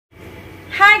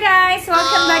Hi guys!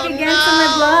 Welcome back again to my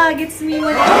vlog. It's me,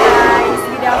 MONET guys.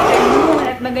 Good afternoon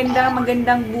at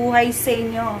magandang buhay sa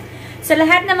inyo. Sa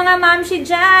lahat ng mga mamshi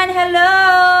dyan, hello!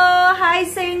 Hi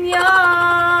sa inyo!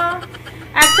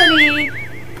 Actually,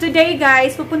 today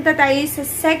guys, pupunta tayo sa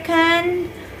second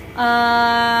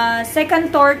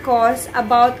tour ko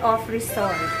about of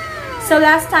resort. So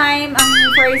last time, ang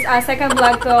second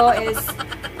vlog ko is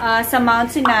sa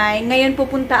Mount Sinai. Ngayon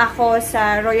pupunta ako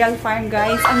sa Royal Farm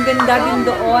guys. Ang ganda din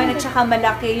doon at saka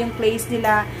malaki yung place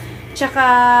nila. Tsaka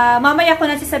mamaya ko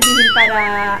na sasabihin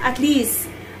para at least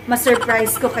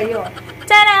ma-surprise ko kayo.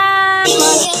 Tada!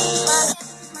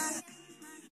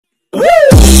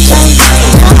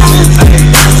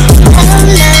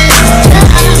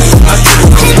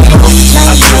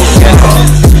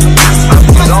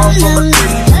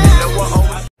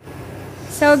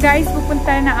 So guys,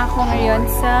 pupunta na ako ngayon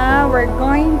sa we're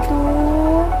going to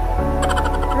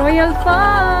Royal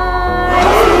Farm.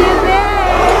 See you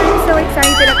there! I'm so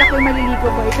excited at ako'y maliligo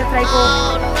ko. Isa-try ko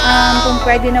kung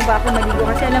pwede na ba ako maligo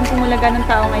kasi alam ko mulaga ng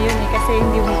tao ngayon kasi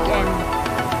hindi weekend.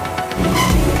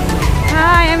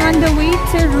 Hi, I'm on the way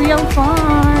to Royal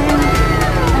Farm.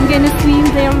 I'm gonna swim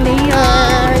there later.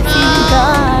 See you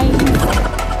guys!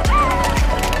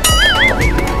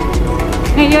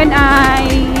 Ngayon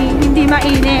ay hindi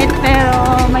mainit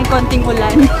pero may konting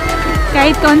ulan.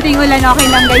 Kahit konting ulan, okay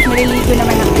lang guys, maliligo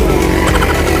naman ako.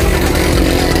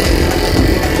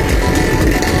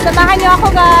 Samahan niyo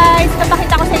ako guys.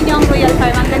 Papakita ko sa inyo ang Royal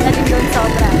Farm. Ang ganda din doon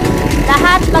sobra.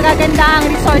 Lahat magaganda ang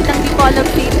resort ng Dipolog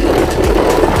City.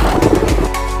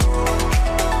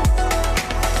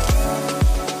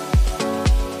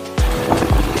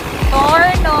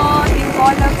 Torno,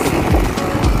 Dipolog City.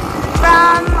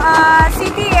 From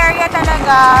city area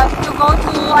talaga to go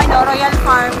to Royal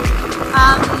Farm,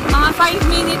 mga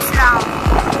 5 minutes lang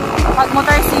pag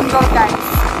motor single guys.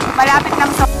 Malapit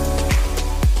lang sa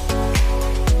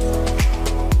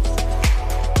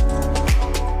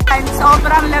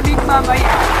sobrang lamig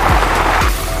mamaya.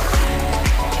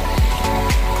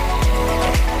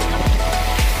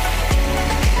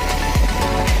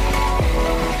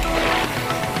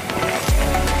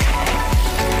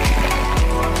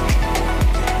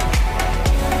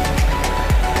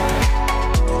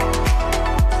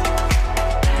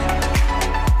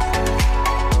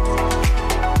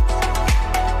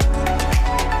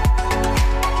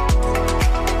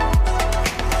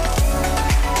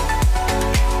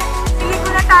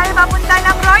 Tayo papunta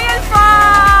ng Royal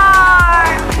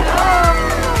Farm!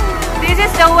 This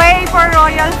is the way for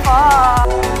Royal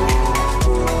Farm.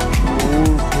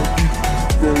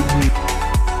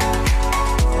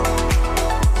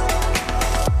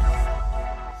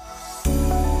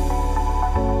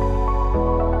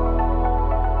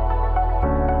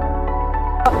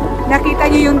 Nakita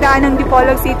niyo yung daan ng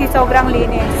Dipolog City, sobrang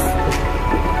linis.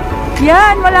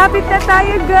 Yan, malapit na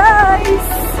tayo guys!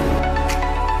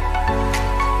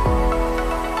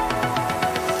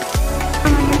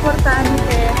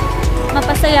 Importante,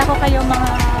 mapasaya ko kayo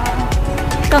mga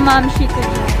kamamshi ko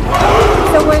dyan.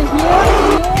 So we're here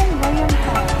in Royal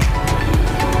Farm.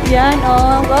 Yan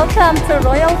welcome to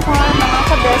Royal Farm mga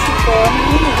kabeshi ko.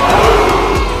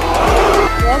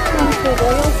 Welcome to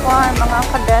Royal Farm mga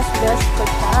kabes-bes ko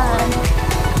dyan.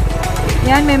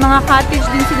 Yan, may mga cottage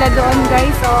din sila doon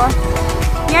guys.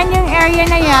 Yan yung area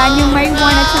na yan, yung may 1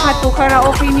 at saka 2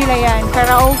 karaoke nila yan.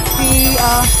 Karaoke,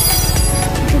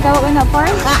 tawag na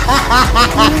farm?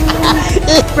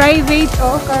 Private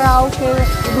karaoke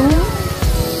room.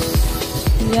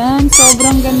 Yan,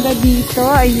 sobrang ganda dito.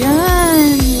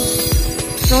 Ayan.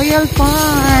 Royal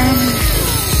Farm.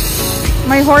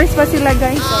 May horse pa sila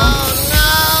guys.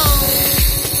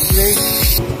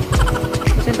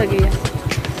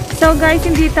 So guys,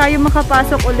 hindi tayo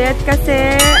makapasok ulit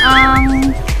kasi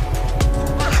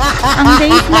ang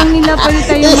days lang nila pala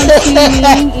tayo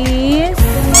mag-swimming is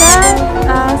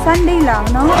Sunday lang,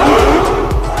 no?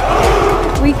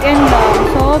 Weekend lang.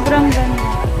 Sobrang ganda.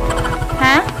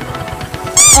 Ha?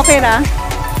 Okay ra?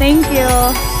 Thank you.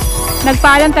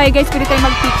 Nagpaalam tayo guys, pwede tayo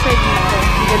mag-picture dito.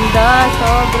 Ganda,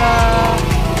 sobra.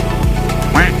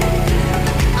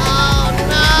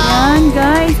 Yan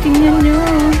guys, tingnan nyo.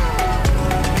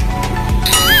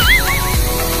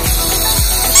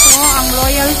 Ito ang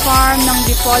Royal Farm ng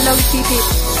Dipolog City.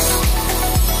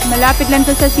 Malapit lang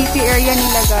to sa city area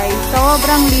nila guys.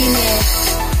 Sobrang linis.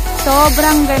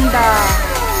 Sobrang ganda.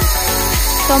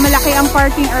 So malaki ang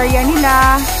parking area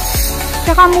nila.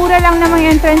 Tsaka mura lang namang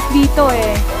entrance dito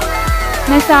eh.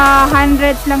 Nasa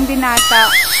hundreds lang din ata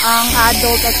ang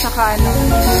adult at saka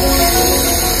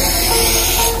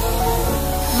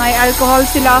May alcohol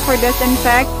sila for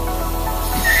disinfect.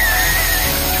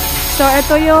 So,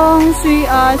 ito yung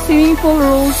swimming pool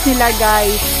rules nila,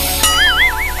 guys.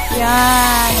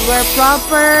 Yan. Wear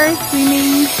proper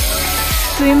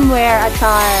swimwear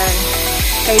attire.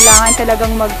 Kailangan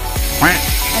talagang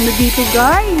ano dito,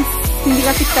 guys. Hindi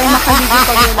kasi tayo makaligo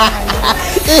pag walang ano.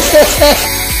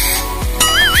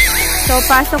 So,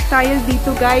 pasok tayo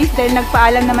dito, guys. Dahil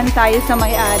nagpaalam naman tayo sa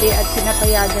may-ari at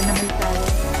pinapayagan naman tayo.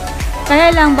 Kaya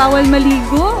lang, bawal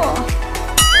maligo.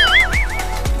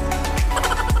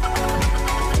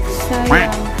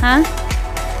 Sayang, ha?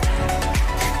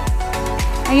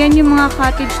 Ayan yung mga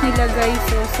cottage nila, guys.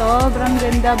 So, sobrang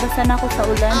ganda. Basta na ako sa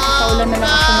ulan. Sa ulan na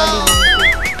lang ako maligo.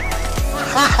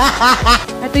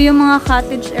 Ito yung mga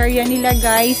cottage area nila,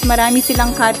 guys. Marami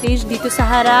silang cottage. Dito sa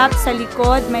harap, sa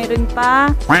likod, mayroon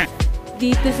pa.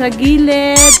 Dito sa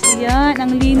gilid. Ayan,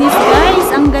 ang linis, guys.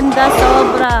 Ang ganda,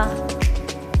 sobra.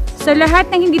 So,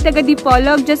 lahat ng hindi taga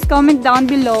Dipolog, just comment down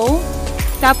below.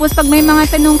 Tapos, pag may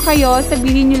mga tanong kayo,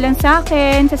 sabihin nyo lang sa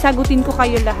akin. Sasagutin ko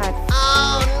kayo lahat.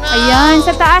 Ayan,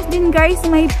 sa taas din, guys,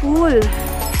 may pool.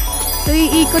 So,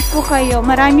 iikot ko kayo.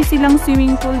 Marami silang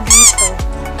swimming pool dito.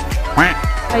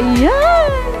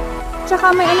 Ayan! Tsaka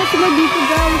may ano sila dito,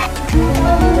 guys.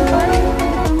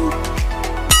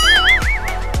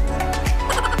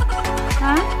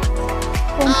 Ha?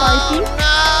 Home party?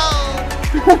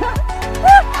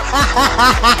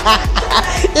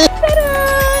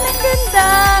 Taran! Ang ganda!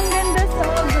 Ang ganda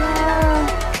sobra!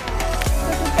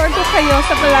 Support ko kayo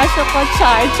sa palasyo ko,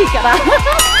 Char. Chikara!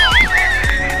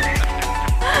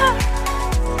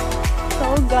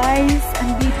 So, guys,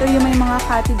 andito yung may mga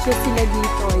cottages sila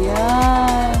dito.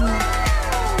 Yan.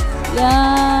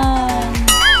 Yan.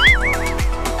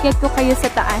 Ikit ko kayo sa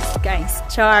taas, guys.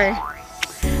 Char.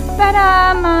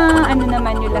 Para ano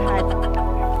naman yung lahat.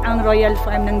 Ang Royal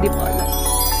Farm ng Dipolog.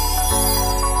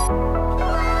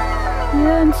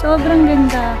 Yan. Sobrang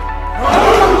ganda.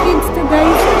 Mga kids to,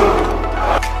 guys.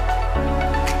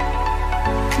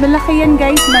 Malaki yan,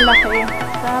 guys. Malaki.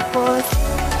 Tapos,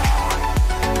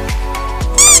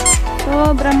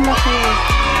 sobrang laki.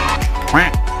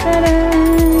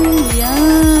 Taran!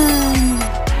 Yan.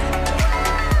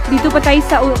 Dito pa tayo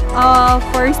sa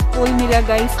first pool nila,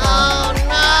 guys.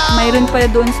 Mayroon pala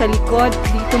doon sa likod.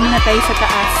 Dito muna tayo sa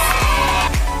taas.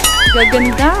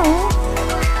 Gaganda, oh.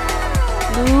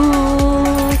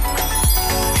 Look.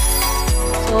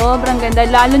 Sobrang ganda.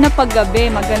 Lalo na pag gabi.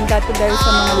 Maganda to dahil sa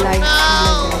mga lights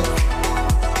nila, guys.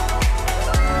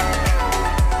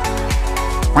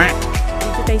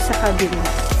 Dito tayo sa kabila.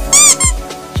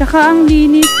 Tsaka ang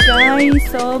linis, guys.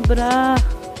 Sobra.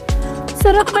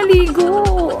 Sarap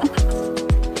maligo.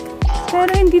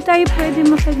 Pero hindi tayo pwede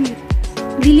makaligo.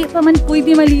 Dili pa man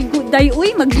pwede maligo. Day,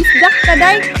 uy, mag-isdak ka,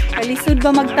 day. Kalisod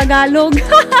ba magtagalog?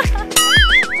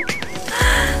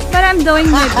 But I'm doing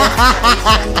my best.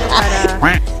 Para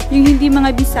yung hindi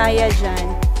mga Bisaya dyan,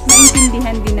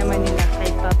 maintindihan din naman nila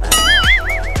kahit papa.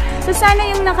 So, sana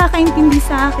yung nakakaintindi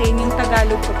sa akin, yung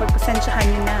Tagalog ko, pagpasensyahan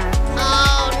nyo na.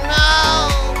 Oh, no!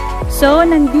 So,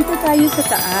 nandito tayo sa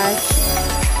taas.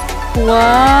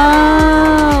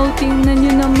 Wow! Tingnan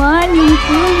nyo naman yung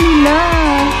pool nila.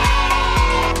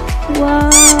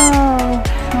 Wow!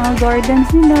 Mga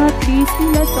gardens nila, trees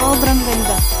nila, sobrang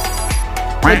ganda.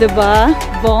 O, diba?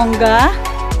 Bongga?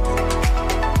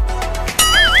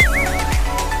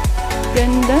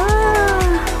 Ganda!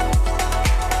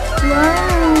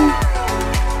 Wow!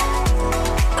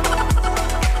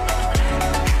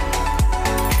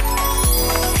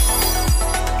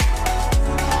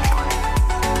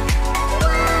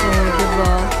 Oh,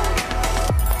 diba?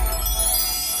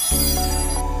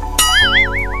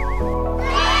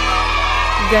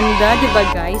 Ganda, diba,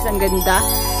 guys? Ang ganda.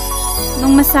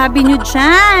 Nung masabi nyo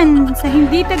dyan, sa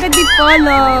hindi taga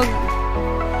Dipolog,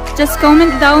 just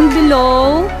comment down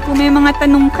below kung may mga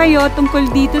tanong kayo tungkol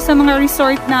dito sa mga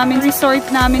resort namin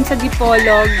sa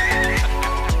Dipolog.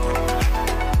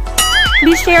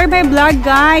 Please share my vlog,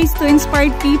 guys, to inspire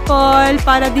people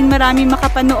para din marami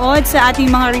makapanood sa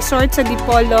ating mga resort sa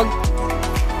Dipolog.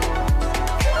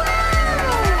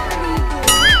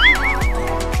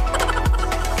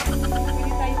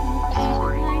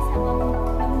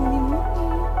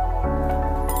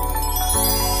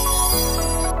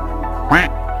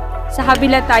 Sa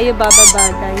kabila tayo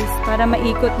bababa, guys, para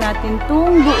maikot natin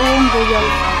tong buong Royal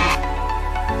Farm.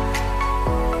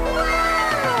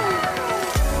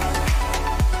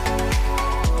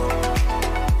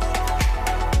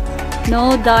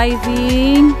 No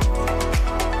diving.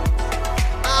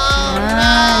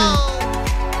 Yan.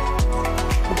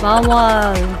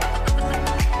 Bawal.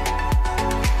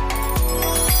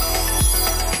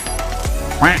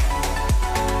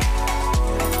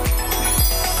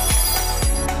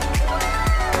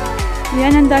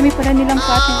 Yan, ang dami pala nilang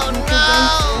cottage dito,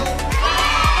 guys.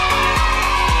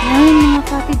 Yan, mga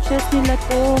cottages nila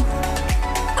to.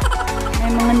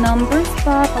 May mga numbers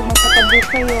pa pag magpatabook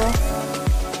kayo.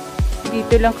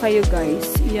 Dito lang kayo,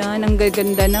 guys. Yan, ang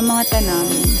gaganda ng mga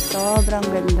tanamin. Sobrang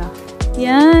ganda.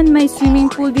 Yan, may swimming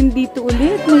pool din dito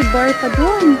ulit. May bar pa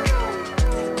doon.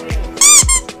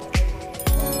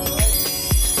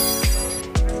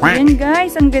 Yan,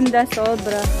 guys, ang ganda.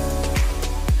 Sobra.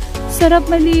 Sarap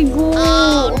maligo.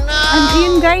 And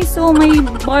yun, guys, so may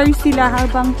bar sila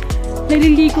habang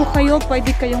naliligo kayo.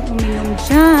 Pwede kayong uminom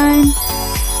dyan.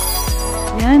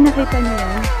 Yan, nakita niyo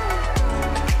yan.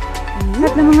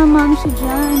 Lahat ng mga mamsi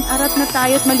dyan. Arat na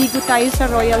tayo at maligo tayo sa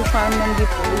Royal Farm ng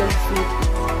Dipolog City.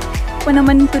 Pa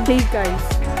naman today, guys.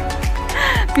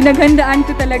 Pinaghandaan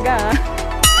ko talaga.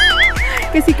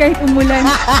 Kasi kahit umulan,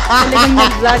 talagang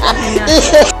nag-vlog ako na.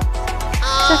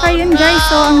 Saka yun, guys.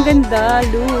 So, ang ganda.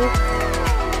 Look.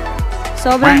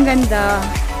 Sobrang ganda.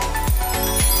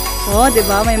 Oh,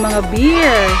 diba? May mga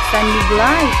beer. Sunny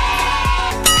Light.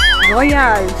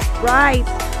 Royal. Sprite.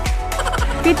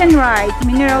 Fit and right.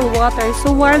 Mineral water.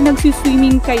 So, while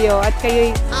nagsuswimming kayo at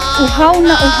kayo'y uhaw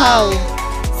na uhaw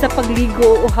sa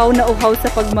pagligo, uhaw na uhaw sa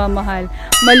pagmamahal,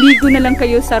 maligo na lang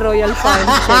kayo sa Royal Farm.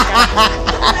 Check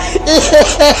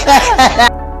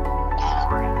out.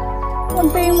 Huwag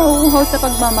kayong mauuhaw sa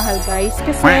pagmamahal, guys.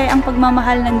 Kasi ang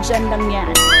pagmamahal nandyan lang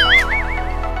yan.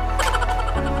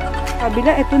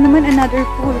 Kabila, ito naman another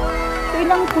pool. So,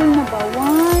 ilang pool na ba?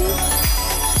 1,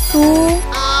 2,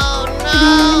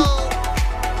 3,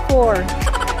 4,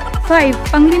 5.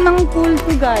 Pang-limang pool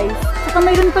to, guys. Saka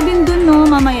mayroon pa din dun, no?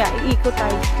 Mamaya, iikot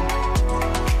tayo.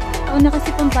 Una kasi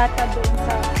pang bata doon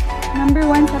sa number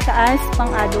 1 sa taas,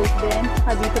 pang adult din.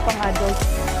 Saka dito pang adult.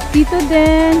 Dito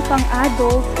din, pang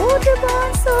adult. Oh, diba?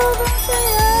 Sobrang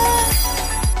saya.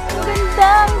 Ang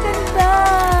ganda, ang ganda.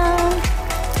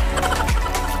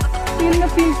 Feel na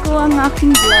feel ko ang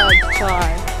aking vlog,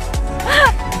 char.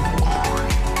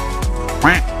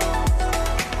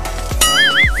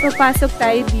 So, pasok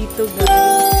tayo dito, guys.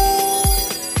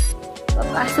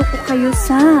 Papasok ko kayo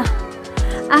sa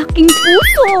aking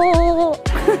puso.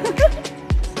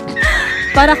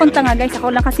 Para akong tanga, guys.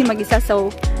 Ako lang kasi mag-isa. So,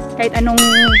 kahit anong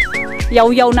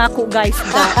yaw-yaw na ako, guys.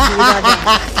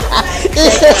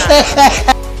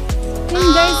 Yun,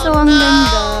 guys. So, ang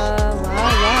ganda.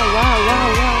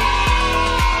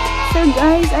 So,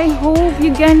 guys, I hope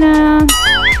you gonna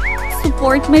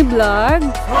support my vlog.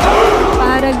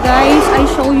 Para, guys, I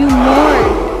show you more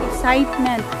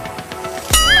excitement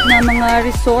na mga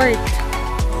resort.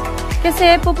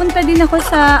 Kasi pupunta din ako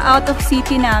sa out of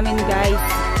city namin, guys.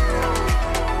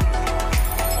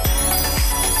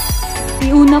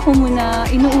 Inuuna ko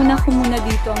muna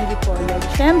dito ang Dipolog.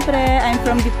 Syempre, I'm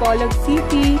from Dipolog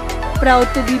City. Proud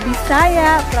to be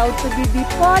Bisaya. Proud to be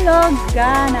Dipolog,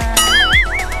 Ghana.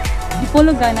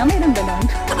 Dipolog, Ghana? Mayroon ba nun?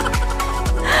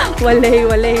 Walay.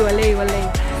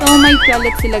 So, may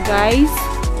toilet sila, guys.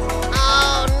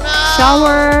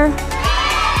 Shower.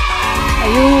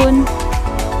 Ayun.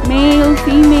 Male,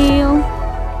 female.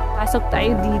 Pasok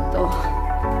tayo dito.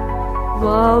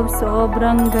 Wow,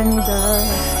 sobrang ganda.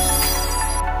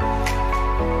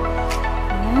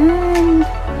 Ayan.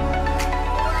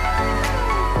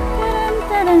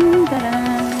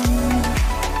 Taran.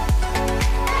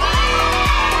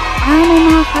 May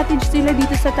mga cottage sila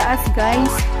dito sa taas,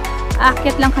 guys.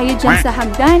 Aakyat lang kayo dyan sa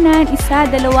hagdanan. 1,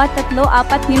 2, 3, 4,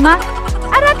 5.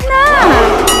 Arat na!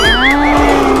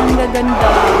 Ayan, ang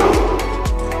gaganda.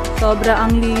 Sobra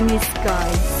ang linis,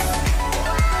 guys.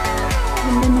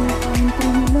 Ganda na yung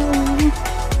nila.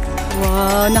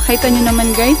 Wow, nakita nyo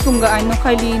naman, guys, kung gaano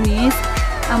kalinis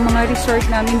ang mga resort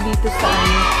namin dito sa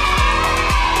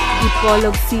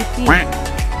Dipolog City.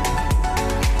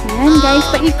 Yan, guys,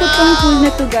 paikot tong pool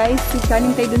na to, guys.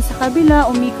 Galing tayo dun sa kabila,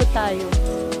 umikot tayo.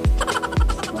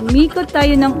 Umikot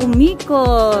tayo ng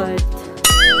umikot.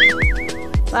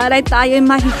 Para tayo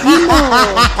mahihimo.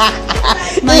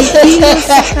 Mahihimo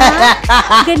sa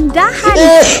gandahan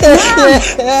ng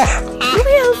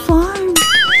Royal Farm.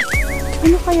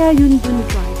 Ano kaya yun dun,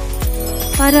 guys?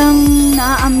 Parang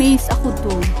na-amaze ako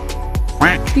dun.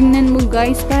 Tingnan mo,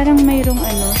 guys, parang mayroong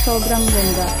sobrang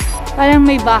ganda. Parang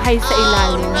may bahay sa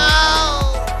ilalim.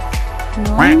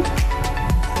 No?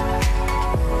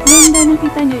 Ganda,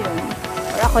 nakita nyo yun?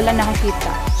 Or ako lang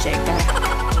nakakita. Check out.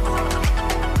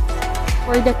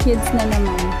 For the kids na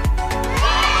naman.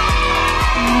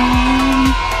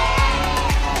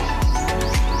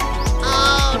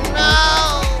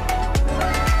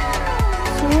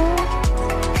 So,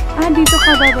 dito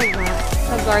ka bababa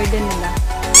sa garden nila.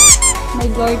 May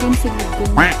garden sila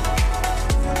dun.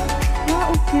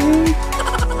 Okay.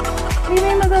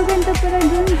 ganda pala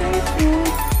dun guys.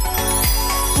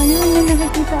 Ayun, may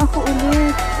nakikita ako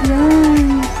ulit.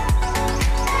 Yan.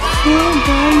 So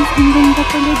guys, ang ganda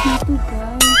pala dito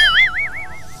guys.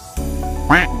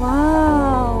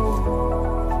 Wow.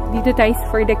 Dito tayo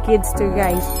for the kids too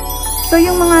guys. So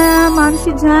yung mga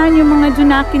mamsi dyan, yung mga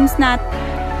junakins natin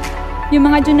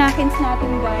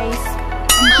guys.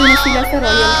 Dito na sila sa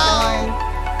Royal Farm.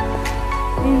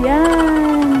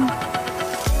 Ayan.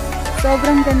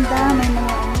 Sobrang ganda. May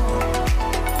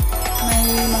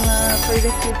mga for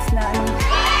the kids na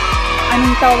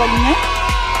anong tawag niya?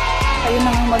 Kayo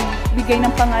nang magbigay ng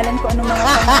pangalan ko anong mga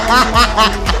pangalan niya.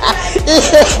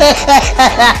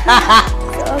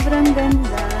 Sobrang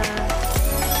ganda.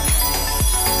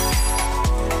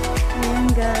 Ayan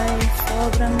guys.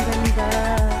 Sobrang ganda.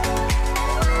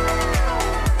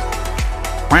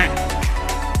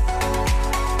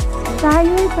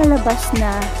 Tayo'y palabas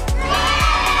na.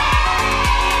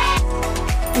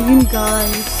 Ayun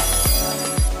guys.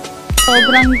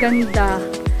 Sobrang ganda.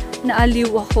 Naaliw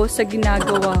ako sa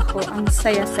ginagawa ko. Ang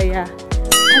saya-saya.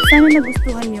 At sana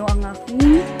nagustuhan nyo ang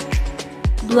aking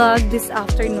vlog this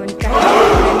afternoon.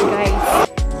 Kahit guys.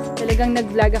 Talagang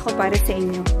nag-vlog ako para sa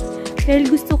inyo. Dahil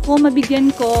gusto ko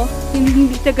mabigyan ko yung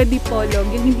hindi taga-Dipolog,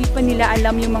 yung hindi pa nila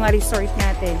alam yung mga resort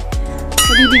natin.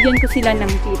 Mabibigyan ko sila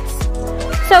ng tips.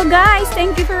 So guys,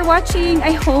 thank you for watching.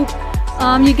 I hope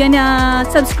you're gonna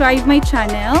subscribe my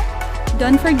channel.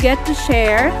 Don't forget to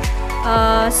share,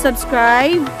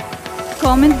 subscribe,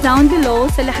 comment down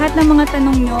below. Sa lahat ng mga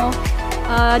tanong nyo,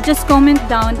 just comment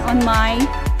down on my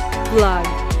vlog.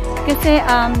 Kasi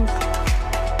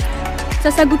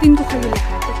sasagutin ko kayo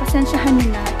lahat. Pasensyahan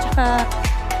nyo na. Tsaka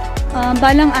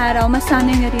balang araw,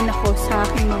 masanay na rin ako sa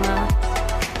aking mga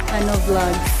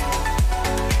vlogs.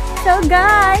 So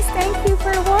guys, thank you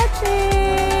for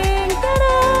watching!